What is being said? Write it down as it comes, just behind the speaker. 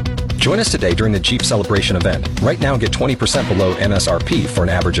Join us today during the Jeep Celebration event. Right now, get 20% below MSRP for an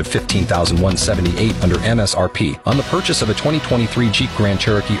average of $15,178 under MSRP on the purchase of a 2023 Jeep Grand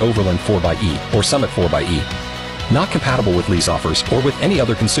Cherokee Overland 4xE or Summit 4xE. Not compatible with lease offers or with any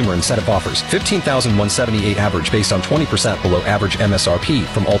other consumer incentive offers. $15,178 average based on 20% below average MSRP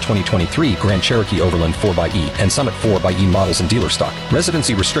from all 2023 Grand Cherokee Overland 4xE and Summit 4xE models in dealer stock.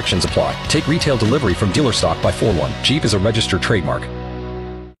 Residency restrictions apply. Take retail delivery from dealer stock by 4/1. Jeep is a registered trademark.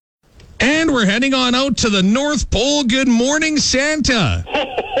 And we're heading on out to the North Pole. Good morning, Santa.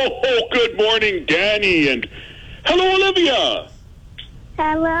 Oh, good morning, Danny. And hello, Olivia.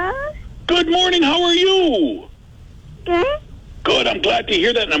 Hello? Good morning. How are you? Good? Good. I'm glad to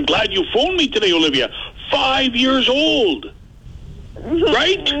hear that. And I'm glad you phoned me today, Olivia. 5 years old.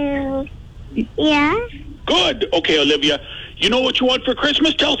 Right? Yeah. Good. Okay, Olivia. You know what you want for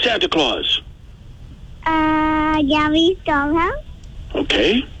Christmas? Tell Santa Claus. Gabby's dollhouse.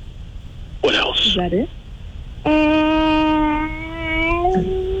 Okay. What else? Is that it?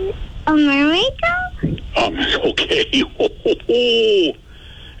 A mermaid doll? Okay.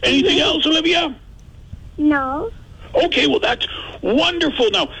 Anything else, Olivia? No. Okay, well, that's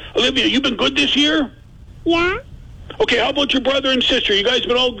wonderful. Now, Olivia, you been good this year? Yeah. Okay, how about your brother and sister? You guys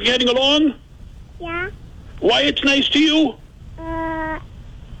been all getting along? Yeah. Wyatt's nice to you? I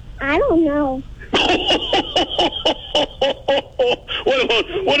don't know.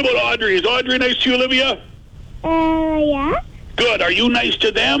 What about Audrey? Is Audrey nice to you, Olivia? Yeah. Good. Are you nice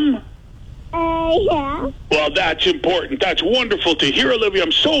to them? Yeah. Well, that's important. That's wonderful to hear, Olivia.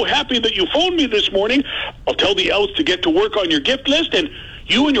 I'm so happy that you phoned me this morning. I'll tell the elves to get to work on your gift list, and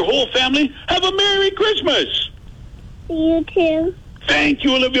you and your whole family have a Merry Christmas. You too. Thank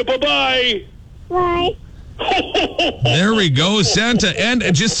you, Olivia. Bye-bye. Bye. There we go, Santa. And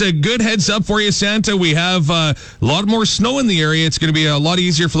just a good heads up for you, Santa. We have a lot more snow in the area. It's going to be a lot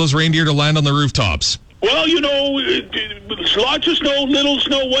easier for those reindeer to land on the rooftops. Well, you know, lots of snow, little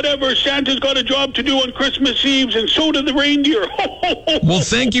snow, whatever. Santa's got a job to do on Christmas Eve, and so do the reindeer. Well,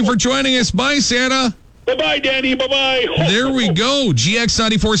 thank you for joining us. Bye, Santa. Bye-bye, Danny. Bye-bye. There we go.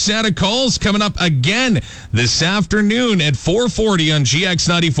 GX94 Santa Calls coming up again this afternoon at 4:40 on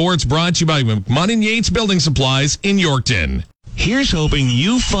GX94. It's brought to you by McMunn & Yates Building Supplies in Yorkton. Here's hoping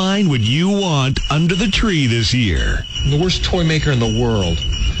you find what you want under the tree this year. The worst toy maker in the world.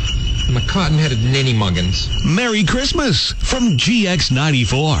 I'm a cotton-headed ninny muggins. Merry Christmas from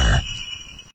GX94.